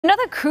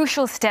Another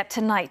crucial step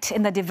tonight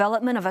in the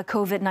development of a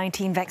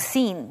COVID-19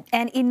 vaccine.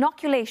 An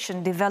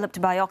inoculation developed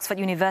by Oxford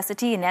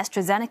University and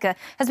AstraZeneca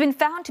has been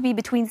found to be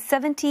between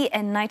 70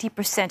 and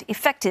 90%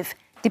 effective,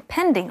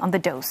 depending on the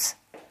dose.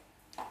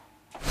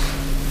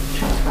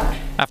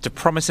 After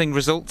promising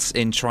results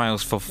in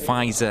trials for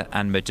Pfizer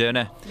and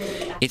Moderna,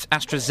 it's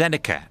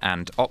AstraZeneca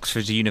and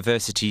Oxford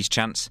University's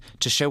chance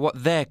to show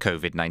what their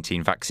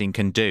COVID-19 vaccine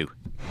can do.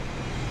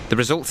 The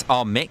results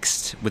are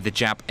mixed, with the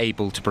jab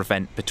able to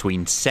prevent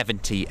between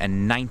 70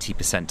 and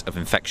 90% of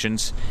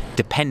infections,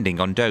 depending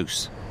on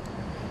dose.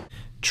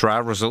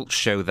 Trial results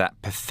show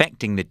that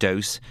perfecting the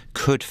dose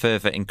could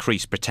further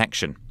increase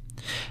protection.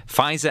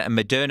 Pfizer and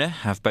Moderna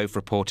have both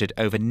reported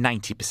over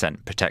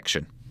 90%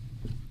 protection.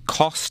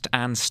 Cost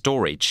and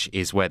storage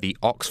is where the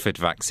Oxford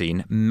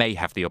vaccine may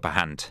have the upper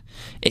hand.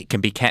 It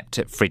can be kept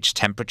at fridge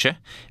temperature,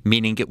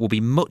 meaning it will be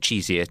much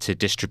easier to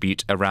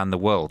distribute around the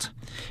world.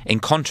 In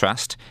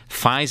contrast,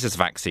 Pfizer's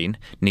vaccine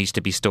needs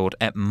to be stored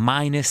at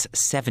minus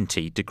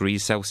 70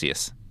 degrees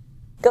Celsius.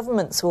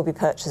 Governments will be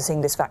purchasing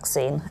this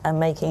vaccine and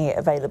making it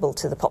available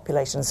to the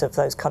populations of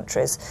those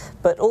countries,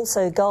 but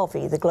also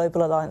Gavi, the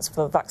Global Alliance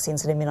for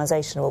Vaccines and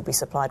Immunisation, will be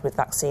supplied with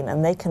vaccine,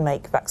 and they can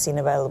make vaccine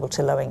available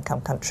to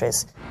low-income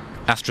countries.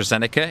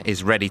 AstraZeneca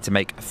is ready to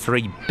make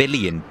 3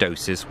 billion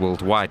doses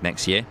worldwide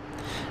next year.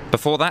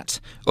 Before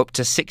that, up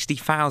to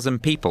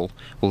 60,000 people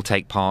will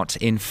take part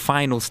in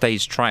final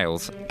stage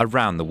trials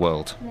around the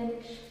world.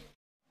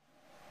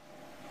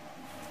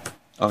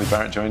 Ollie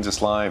Barrett joins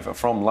us live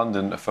from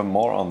London for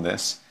more on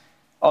this.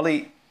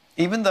 Ollie,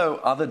 even though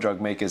other drug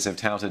makers have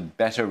touted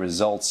better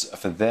results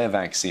for their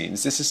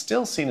vaccines, this is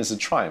still seen as a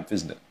triumph,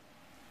 isn't it?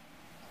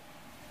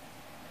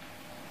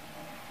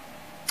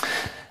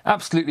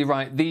 Absolutely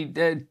right.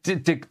 The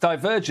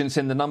divergence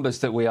in the numbers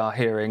that we are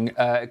hearing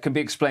can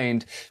be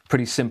explained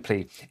pretty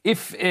simply.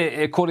 If,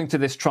 according to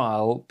this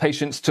trial,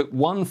 patients took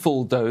one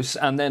full dose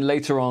and then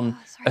later on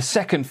a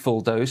second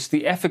full dose,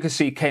 the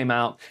efficacy came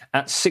out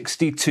at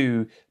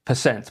 62%.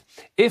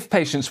 If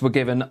patients were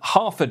given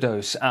half a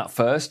dose at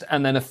first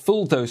and then a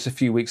full dose a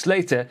few weeks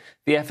later,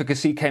 the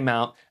efficacy came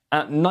out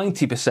at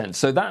 90%.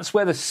 So that's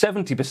where the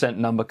 70%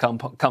 number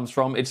comes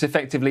from. It's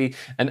effectively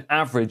an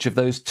average of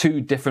those two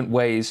different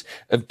ways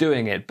of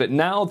doing it. But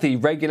now the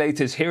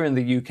regulators here in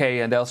the UK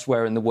and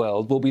elsewhere in the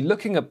world will be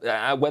looking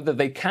at whether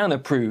they can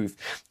approve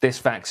this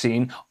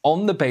vaccine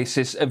on the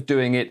basis of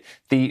doing it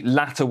the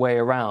latter way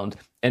around.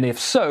 And if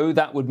so,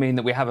 that would mean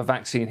that we have a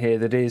vaccine here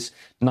that is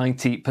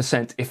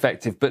 90%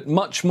 effective, but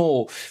much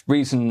more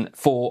reason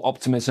for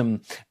optimism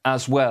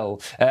as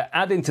well.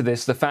 Add into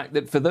this the fact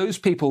that for those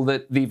people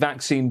that the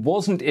vaccine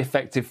wasn't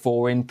effective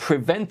for in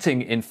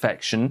preventing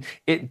infection,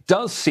 it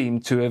does seem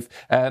to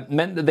have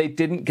meant that they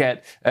didn't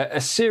get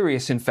a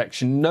serious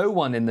infection. No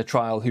one in the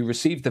trial who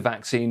received the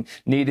vaccine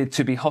needed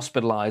to be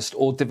hospitalized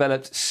or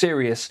developed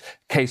serious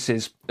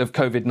cases of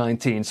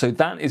COVID-19. So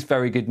that is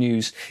very good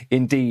news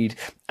indeed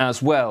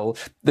as well.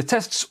 The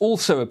tests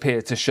also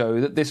appear to show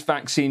that this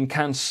vaccine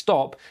can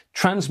stop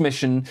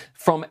transmission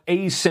from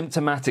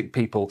asymptomatic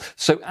people.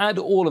 So add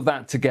all of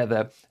that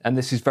together, and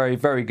this is very,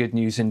 very good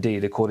news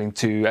indeed, according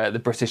to the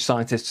British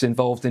scientists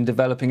involved in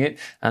developing it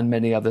and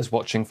many others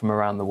watching from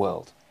around the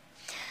world.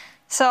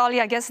 So,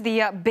 Ollie, I guess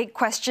the big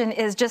question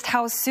is just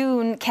how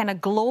soon can a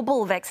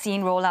global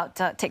vaccine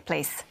rollout take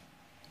place?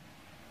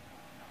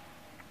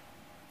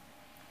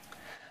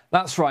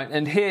 That's right.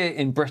 And here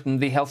in Britain,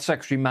 the Health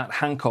Secretary, Matt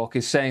Hancock,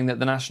 is saying that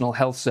the National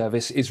Health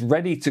Service is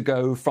ready to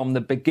go from the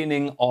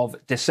beginning of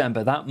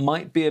December. That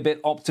might be a bit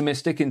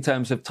optimistic in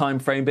terms of time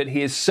frame, but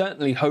he is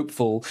certainly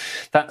hopeful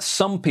that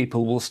some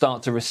people will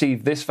start to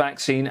receive this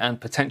vaccine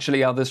and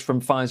potentially others from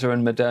Pfizer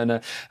and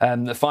Moderna,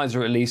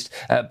 Pfizer at least,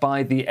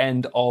 by the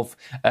end of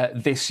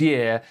this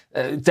year.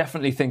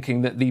 Definitely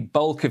thinking that the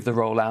bulk of the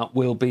rollout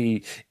will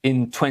be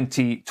in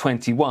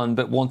 2021,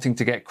 but wanting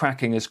to get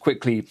cracking as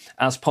quickly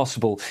as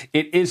possible.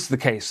 It is the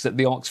case that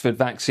the Oxford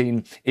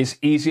vaccine is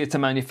easier to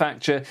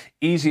manufacture,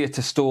 easier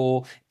to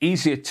store,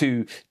 easier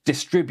to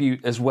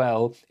distribute as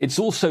well. It's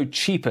also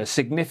cheaper,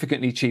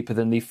 significantly cheaper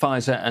than the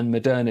Pfizer and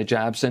Moderna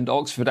jabs, and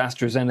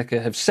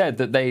Oxford-AstraZeneca have said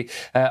that they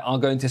are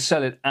going to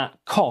sell it at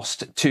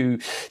cost to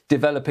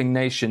developing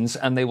nations,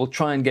 and they will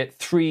try and get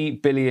 3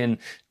 billion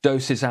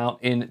doses out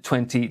in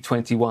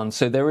 2021.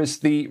 So there is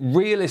the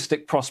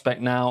realistic prospect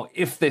now,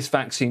 if this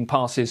vaccine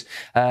passes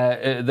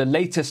the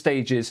later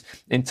stages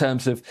in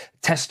terms of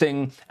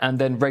testing and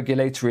then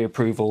regulatory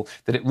approval,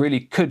 that it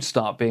really could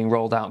start being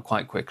rolled out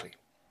quite quickly.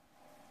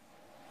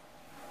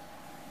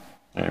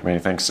 Many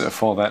thanks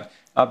for that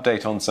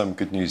update on some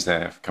good news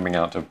there coming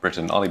out of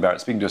Britain. Ollie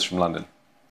Barrett speaking to us from London.